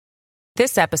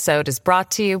This episode is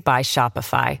brought to you by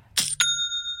Shopify.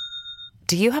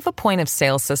 Do you have a point of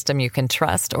sale system you can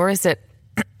trust, or is it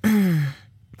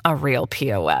a real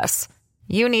POS?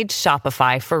 You need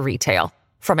Shopify for retail.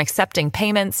 From accepting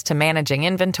payments to managing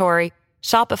inventory,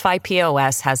 Shopify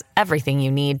POS has everything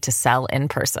you need to sell in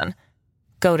person.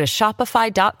 Go to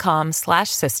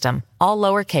shopify.com/system, all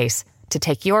lowercase, to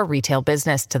take your retail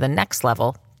business to the next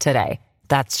level today.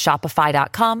 That's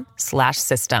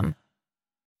shopify.com/system.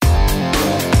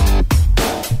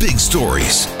 Big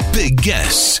stories, big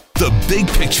guests, the big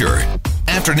picture.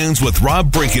 Afternoons with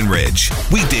Rob Breckenridge.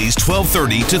 Weekdays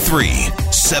 12:30 to 3,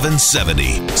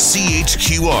 770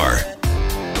 CHQR.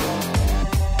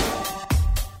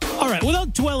 All right,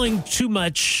 without dwelling too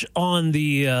much on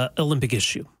the Olympic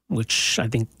issue, which I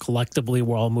think collectively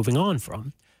we're all moving on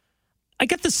from, I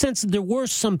get the sense that there were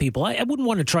some people, I wouldn't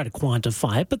want to try to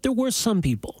quantify it, but there were some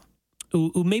people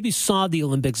who maybe saw the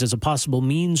Olympics as a possible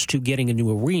means to getting a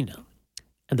new arena,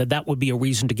 and that would be a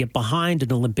reason to get behind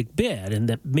an Olympic bid, and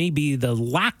that maybe the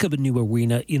lack of a new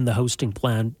arena in the hosting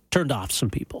plan turned off some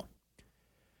people.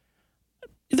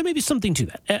 There may be something to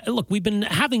that. Look, we've been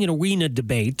having an arena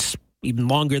debate even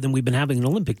longer than we've been having an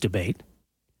Olympic debate,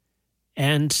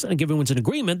 and I think everyone's in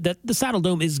agreement that the Saddle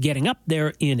Dome is getting up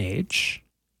there in age.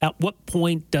 At what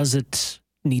point does it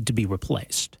need to be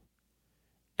replaced?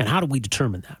 And how do we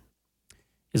determine that?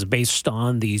 Is it based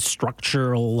on the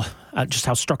structural, just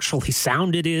how structurally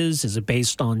sound it is? Is it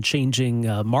based on changing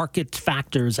market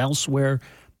factors elsewhere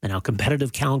and how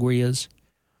competitive Calgary is?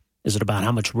 Is it about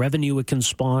how much revenue it can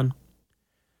spawn? I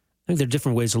think there are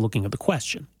different ways of looking at the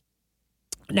question.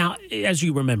 Now, as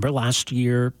you remember, last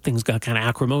year, things got kind of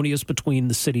acrimonious between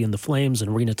the city and the Flames,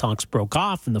 and arena talks broke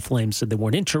off, and the Flames said they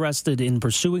weren't interested in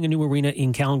pursuing a new arena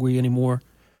in Calgary anymore.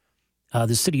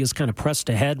 The city has kind of pressed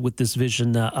ahead with this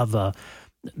vision of the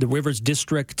Rivers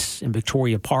District in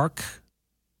Victoria Park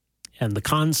and the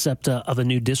concept of a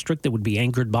new district that would be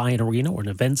anchored by an arena or an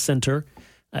event center,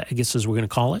 I guess as we're going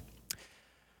to call it.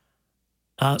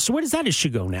 So where does that issue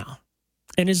go now?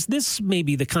 And is this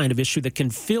maybe the kind of issue that can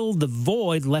fill the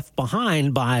void left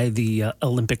behind by the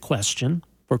Olympic question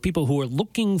for people who are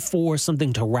looking for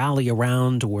something to rally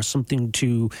around or something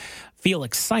to feel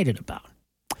excited about?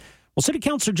 Well, City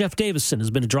Councillor Jeff Davison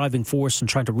has been a driving force in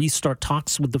trying to restart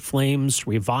talks with the Flames,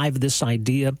 revive this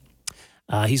idea.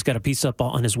 He's got a piece up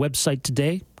on his website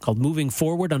today called Moving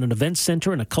Forward on an Event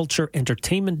Center and a Culture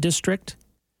Entertainment District,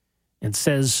 and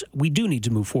says we do need to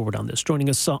move forward on this. Joining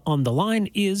us on the line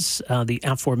is the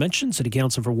aforementioned City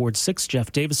Council for Ward 6,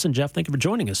 Jeff Davison. Jeff, thank you for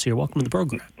joining us here. Welcome to the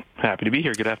program. Happy to be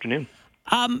here. Good afternoon.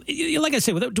 Like I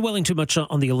say, without dwelling too much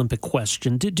on the Olympic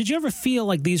question, did you ever feel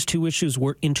like these two issues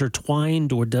were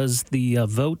intertwined, or does the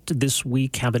vote this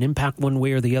week have an impact one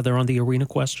way or the other on the arena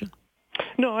question?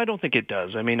 No, I don't think it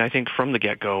does. I mean, I think from the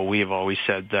get-go, we have always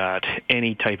said that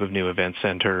any type of new event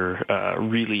center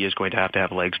really is going to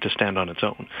have legs to stand on its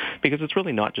own, because it's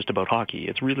really not just about hockey.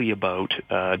 It's really about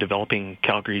developing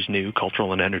Calgary's new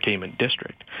cultural and entertainment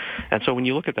district. And so when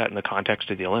you look at that in the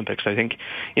context of the Olympics, I think,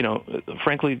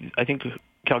 frankly, I think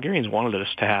Calgarians wanted us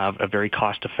to have a very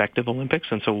cost-effective Olympics,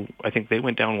 and so I think they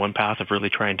went down one path of really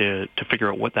trying to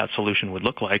figure out what that solution would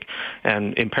look like,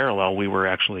 and in parallel, we were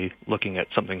actually looking at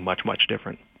something much, much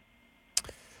different.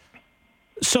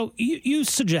 So you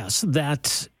suggest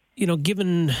that,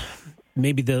 given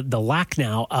maybe the lack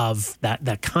now of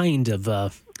that kind of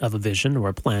a vision or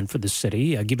a plan for the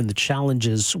city, given the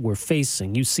challenges we're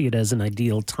facing, you see it as an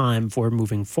ideal time for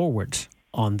moving forward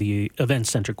on the event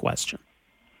center question.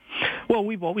 Well,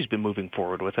 we've always been moving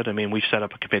forward with it. I mean, we've set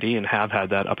up a committee and have had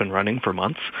that up and running for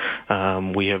months.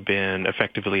 We have been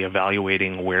effectively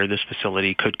evaluating where this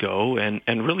facility could go, and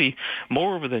really,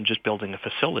 moreover than just building a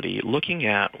facility, looking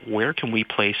at where can we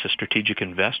place a strategic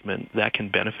investment that can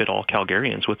benefit all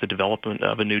Calgarians with the development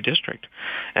of a new district.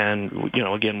 And,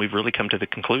 again, we've really come to the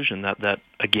conclusion that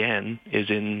again, is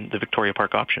in the Victoria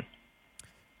Park option.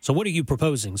 So what are you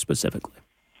proposing specifically?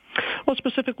 Well,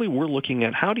 specifically, we're looking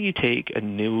at how do you take a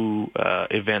new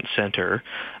event center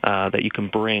that you can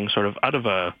bring sort of out of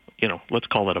a, let's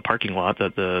call it a parking lot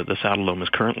that the Saddle Dome is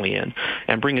currently in,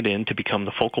 and bring it in to become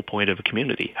the focal point of a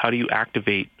community. How do you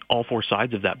activate all four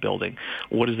sides of that building?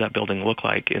 What does that building look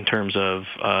like in terms of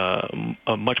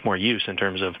much more use in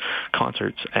terms of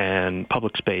concerts and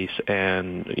public space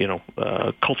and,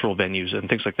 cultural venues and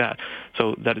things like that?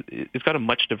 So that it's got a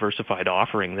much diversified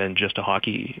offering than just a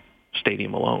hockey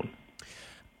stadium alone.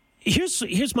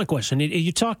 Here's my question.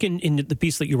 You talk in the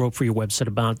piece that you wrote for your website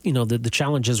about, the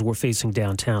challenges we're facing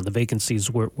downtown, the vacancies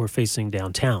we're facing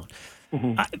downtown.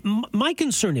 Mm-hmm. My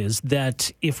concern is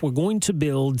that if we're going to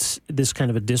build this kind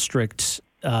of a district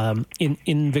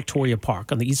in Victoria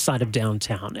Park on the east side of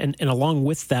downtown. And along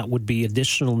with that would be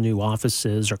additional new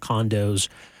offices or condos.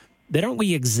 Then aren't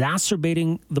we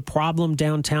exacerbating the problem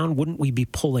downtown? Wouldn't we be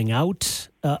pulling out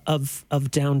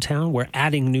of downtown? We're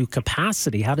adding new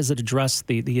capacity. How does it address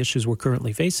the issues we're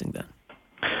currently facing then?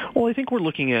 Well, I think we're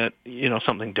looking at,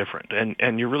 something different.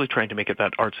 And you're really trying to make it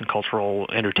that arts and cultural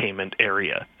entertainment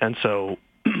area. And so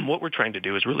what we're trying to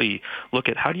do is really look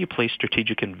at how do you place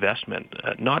strategic investment,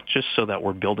 not just so that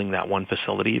we're building that one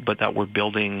facility, but that we're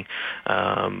building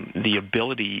the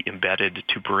ability embedded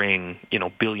to bring,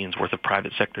 billions worth of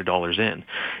private sector dollars in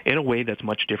a way that's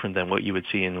much different than what you would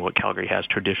see in what Calgary has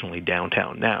traditionally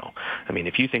downtown now. I mean,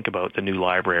 if you think about the new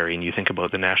library and you think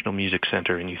about the National Music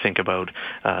Center and you think about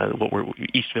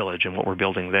East Village and what we're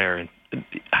building there, and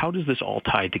how does this all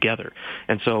tie together?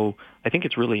 And so I think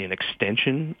it's really an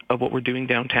extension of what we're doing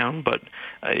downtown, but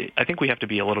I think we have to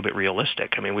be a little bit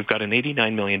realistic. I mean, we've got an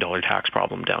 $89 million tax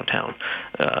problem downtown.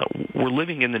 We're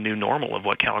living in the new normal of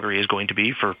what Calgary is going to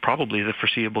be for probably the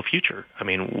foreseeable future. I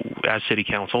mean, as City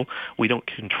Council, we don't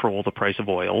control the price of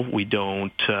oil. We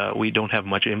don't have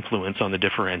much influence on the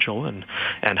differential and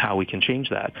how we can change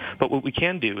that. But what we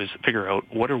can do is figure out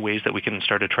what are ways that we can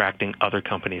start attracting other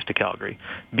companies to Calgary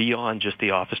beyond just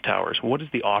the office towers. What is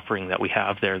the offering that we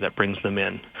have there that brings them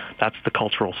in? That's the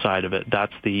cultural side of it.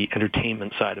 That's the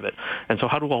entertainment side of it. And so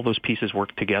how do all those pieces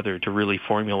work together to really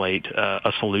formulate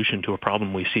a solution to a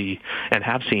problem we see and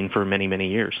have seen for many, many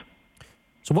years?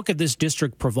 So what could this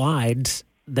district provide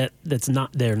that's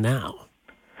not there now?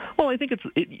 Well, I think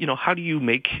how do you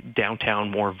make downtown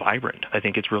more vibrant? I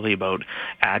think it's really about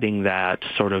adding that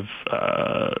sort of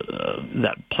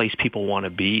that place people want to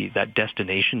be, that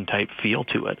destination type feel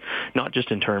to it, not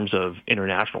just in terms of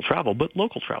international travel, but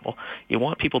local travel. You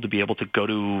want people to be able to go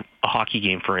to a hockey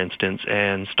game, for instance,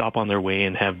 and stop on their way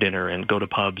and have dinner and go to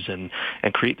pubs and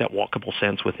create that walkable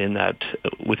sense within that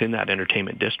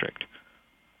entertainment district.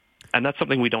 And that's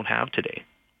something we don't have today.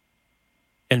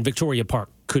 And Victoria Park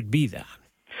could be that.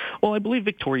 Well, I believe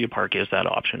Victoria Park is that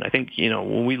option. I think,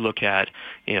 when we look at,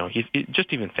 you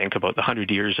just even think about the 100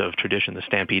 years of tradition the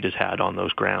Stampede has had on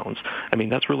those grounds. I mean,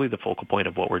 that's really the focal point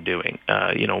of what we're doing.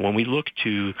 When we look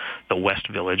to the West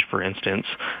Village, for instance,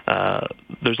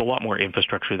 there's a lot more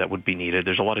infrastructure that would be needed.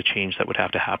 There's a lot of change that would have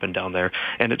to happen down there.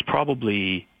 And it's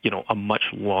probably, a much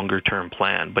longer-term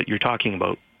plan. But you're talking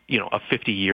about, a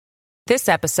 50-year. This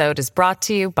episode is brought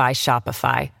to you by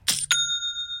Shopify.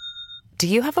 Do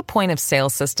you have a point of sale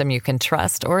system you can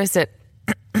trust, or is it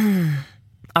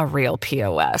a real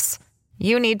POS?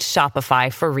 You need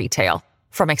Shopify for retail.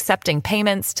 From accepting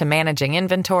payments to managing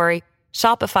inventory,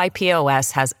 Shopify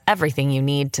POS has everything you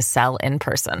need to sell in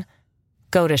person.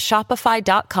 Go to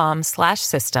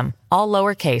shopify.com/system, all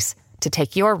lowercase, to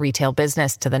take your retail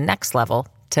business to the next level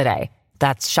today.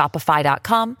 That's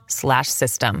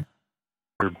shopify.com/system.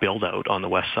 Build out on the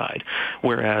west side,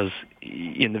 whereas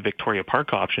in the Victoria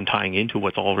Park option, tying into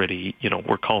what's already,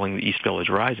 we're calling the East Village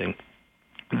Rising,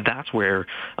 that's where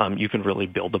you can really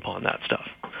build upon that stuff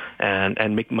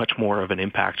and make much more of an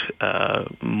impact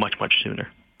much sooner.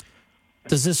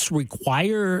 Does this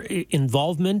require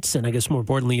involvement and, I guess more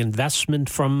importantly, investment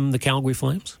from the Calgary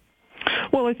Flames?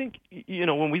 Well, I think,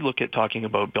 when we look at talking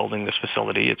about building this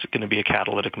facility, it's going to be a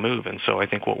catalytic move. And so I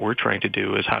think what we're trying to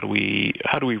do is how do we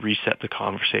reset the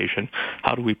conversation?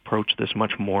 How do we approach this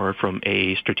much more from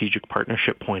a strategic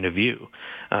partnership point of view?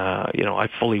 I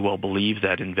fully well believe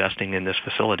that investing in this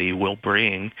facility will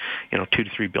bring, $2 to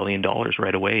 $3 billion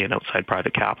right away in outside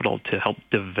private capital to help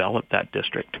develop that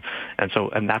district.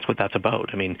 And that's what that's about.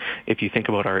 I mean, if you think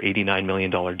about our $89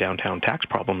 million downtown tax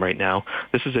problem right now,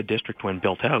 this is a district when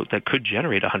built out that could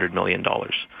generate $100 million.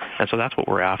 And so that's what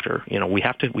we're after. We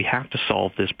have to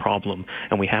solve this problem,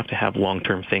 and we have to have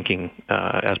long-term thinking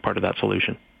as part of that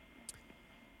solution.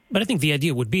 But I think the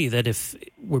idea would be that if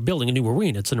we're building a new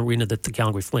arena, it's an arena that the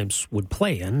Calgary Flames would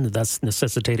play in. That's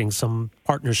necessitating some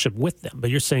partnership with them. But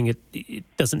you're saying it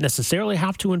doesn't necessarily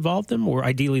have to involve them, or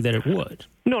ideally that it would?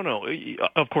 No.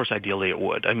 Of course, ideally it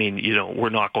would. I mean, we're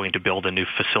not going to build a new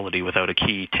facility without a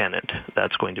key tenant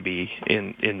that's going to be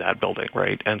in that building,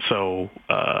 right? And so,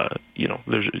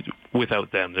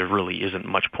 without them, there really isn't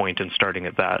much point in starting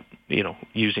at that,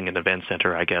 using an event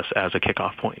center, I guess, as a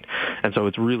kickoff point. And so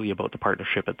it's really about the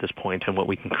partnership at this point and what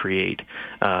we can create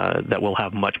that will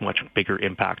have much bigger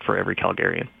impact for every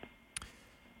Calgarian.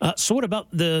 So what about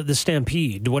the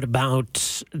Stampede? What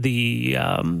about the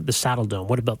Saddle Dome?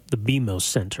 What about the BMO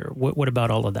Center? What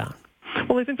about all of that?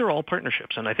 Well, I think they're all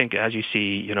partnerships, and I think as you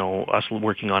see, us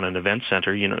working on an event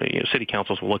center, city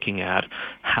council's looking at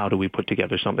how do we put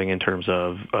together something in terms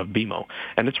of BMO,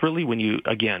 and it's really when you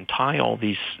again tie all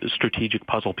these strategic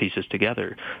puzzle pieces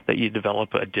together that you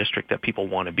develop a district that people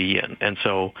want to be in. And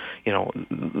so,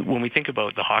 when we think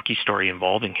about the hockey story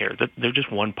involving here, that they're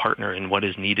just one partner in what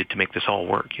is needed to make this all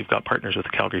work. You've got partners with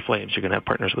the Calgary Flames, you're going to have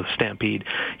partners with Stampede,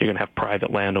 you're going to have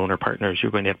private landowner partners,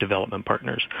 you're going to have development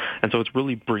partners, and so it's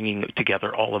really bringing together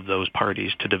all of those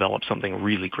parties to develop something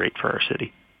really great for our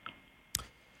city.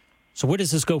 So where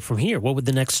does this go from here? What would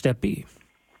the next step be?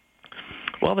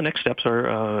 Well, the next steps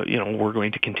are, we're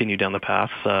going to continue down the path.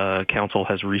 Council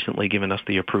has recently given us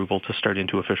the approval to start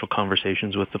into official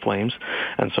conversations with the Flames.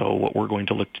 And so what we're going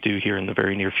to look to do here in the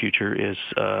very near future is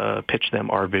pitch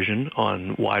them our vision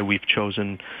on why we've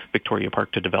chosen Victoria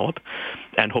Park to develop.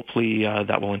 And hopefully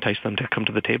that will entice them to come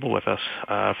to the table with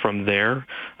us. From there,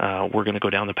 we're going to go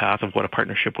down the path of what a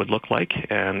partnership would look like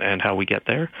and how we get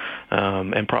there.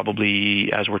 And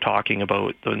probably as we're talking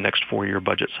about the next 4-year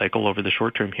budget cycle over the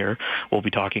short term here, we'll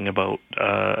be talking about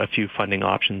a few funding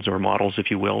options or models, if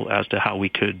you will, as to how we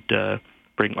could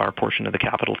bring our portion of the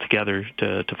capital together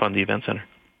to fund the event center.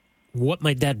 What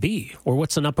might that be? Or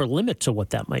what's an upper limit to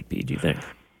what that might be, do you think?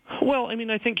 Well,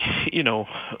 I think,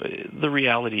 the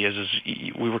reality is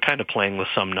we were kind of playing with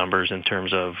some numbers in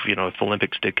terms of, if the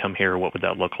Olympics did come here, what would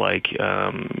that look like?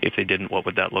 If they didn't, what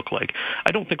would that look like?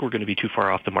 I don't think we're going to be too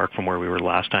far off the mark from where we were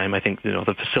last time. I think,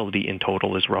 the facility in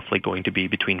total is roughly going to be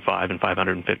between $5 and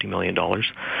 $550 million.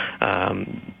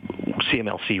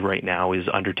 CMLC right now is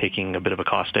undertaking a bit of a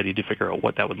cost study to figure out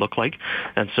what that would look like.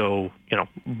 And so,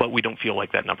 but we don't feel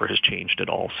like that number has changed at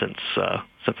all since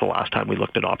the last time we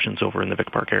looked at options over in the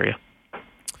Vic Park area.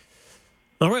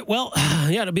 All right. Well,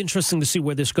 yeah, it'll be interesting to see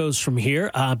where this goes from here.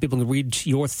 People can read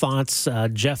your thoughts.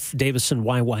 Jeff Davison,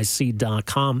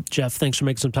 YYC.com. Jeff, thanks for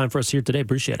making some time for us here today.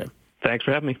 Appreciate it. Thanks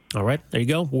for having me. All right. There you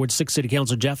go. Ward 6 City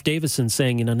Councilor Jeff Davison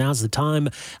saying, now's the time.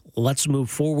 Let's move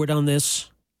forward on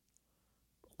this.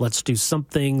 Let's do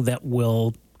something that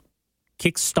will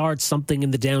kickstart something in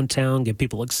the downtown, get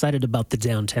people excited about the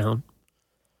downtown.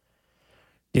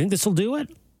 Do you think this will do it?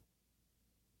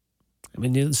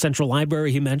 The Central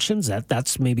Library he mentions,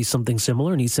 that's maybe something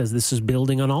similar, and he says this is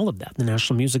building on all of that. The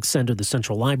National Music Center, the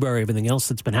Central Library, everything else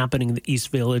that's been happening in the East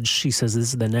Village, he says this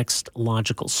is the next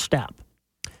logical step.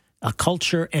 A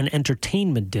culture and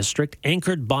entertainment district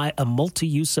anchored by a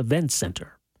multi-use event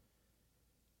center.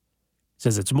 He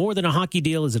says it's more than a hockey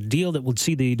deal, it's a deal that would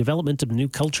see the development of a new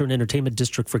culture and entertainment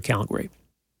district for Calgary.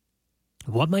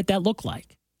 What might that look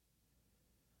like?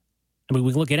 We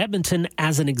can look at Edmonton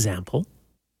as an example.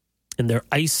 In their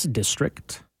ICE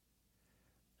district,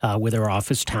 where there are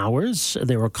office towers,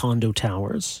 there are condo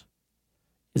towers.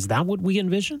 Is that what we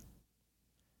envision?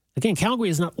 Again, Calgary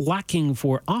is not lacking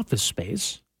for office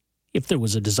space. If there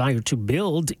was a desire to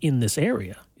build in this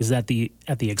area, is that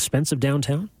at the expense of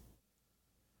downtown?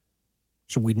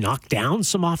 Should we knock down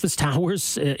some office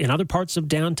towers in other parts of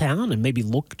downtown and maybe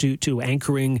look to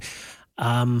anchoring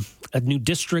a new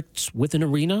district with an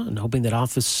arena and hoping that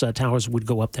office towers would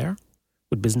go up there?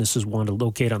 Would businesses want to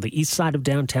locate on the east side of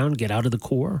downtown, get out of the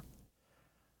core?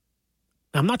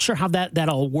 I'm not sure how that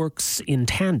all works in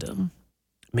tandem.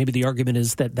 Maybe the argument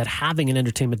is that having an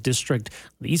entertainment district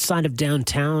on the east side of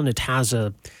downtown, it has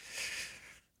a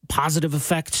positive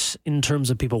effect in terms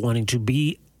of people wanting to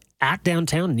be at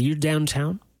downtown, near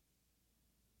downtown.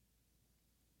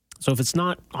 So if it's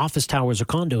not office towers or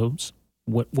condos,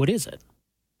 what is it?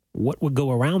 What would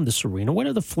go around this arena? What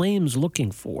are the Flames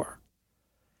looking for?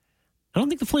 I don't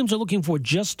think the Flames are looking for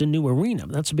just a new arena.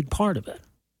 That's a big part of it.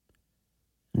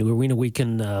 A new arena we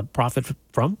can profit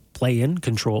from, play in,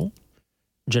 control,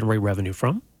 generate revenue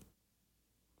from.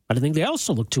 But I think they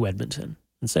also look to Edmonton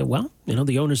and say, well,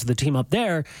 the owners of the team up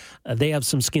there, they have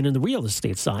some skin in the real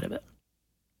estate side of it.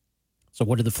 So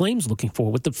what are the Flames looking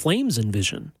for? What the Flames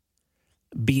envision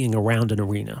being around an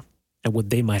arena and what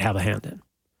they might have a hand in.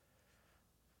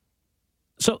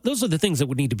 So those are the things that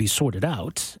would need to be sorted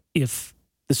out if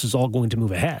this is all going to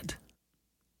move ahead.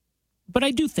 But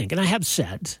I do think, and I have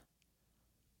said,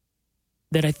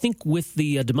 that I think with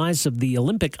the demise of the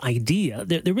Olympic idea,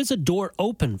 there is a door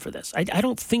open for this. I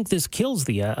don't think this kills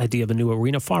the idea of a new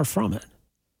arena, far from it.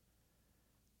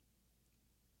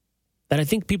 That I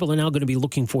think people are now going to be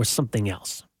looking for something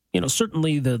else.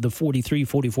 Certainly the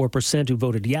 44% who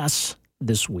voted yes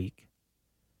this week,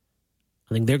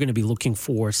 I think they're going to be looking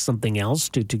for something else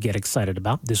to get excited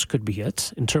about. This could be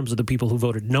it. In terms of the people who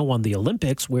voted no on the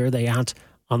Olympics, where are they at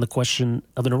on the question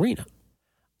of an arena?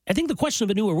 I think the question of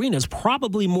a new arena is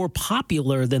probably more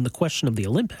popular than the question of the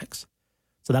Olympics.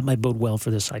 So that might bode well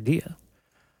for this idea.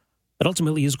 But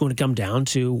ultimately, it's going to come down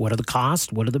to what are the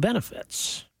costs, what are the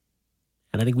benefits?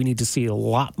 And I think we need to see a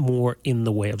lot more in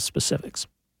the way of specifics.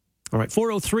 All right,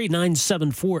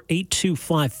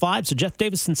 403-974-8255. So Jeff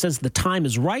Davison says the time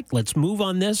is right. Let's move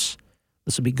on this.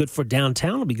 This will be good for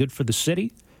downtown. It'll be good for the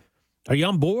city. Are you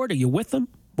on board? Are you with them?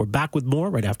 We're back with more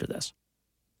right after this.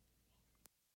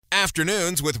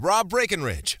 Afternoons with Rob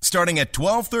Breckenridge, starting at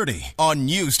 12:30 on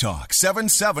News Talk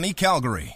 770 Calgary.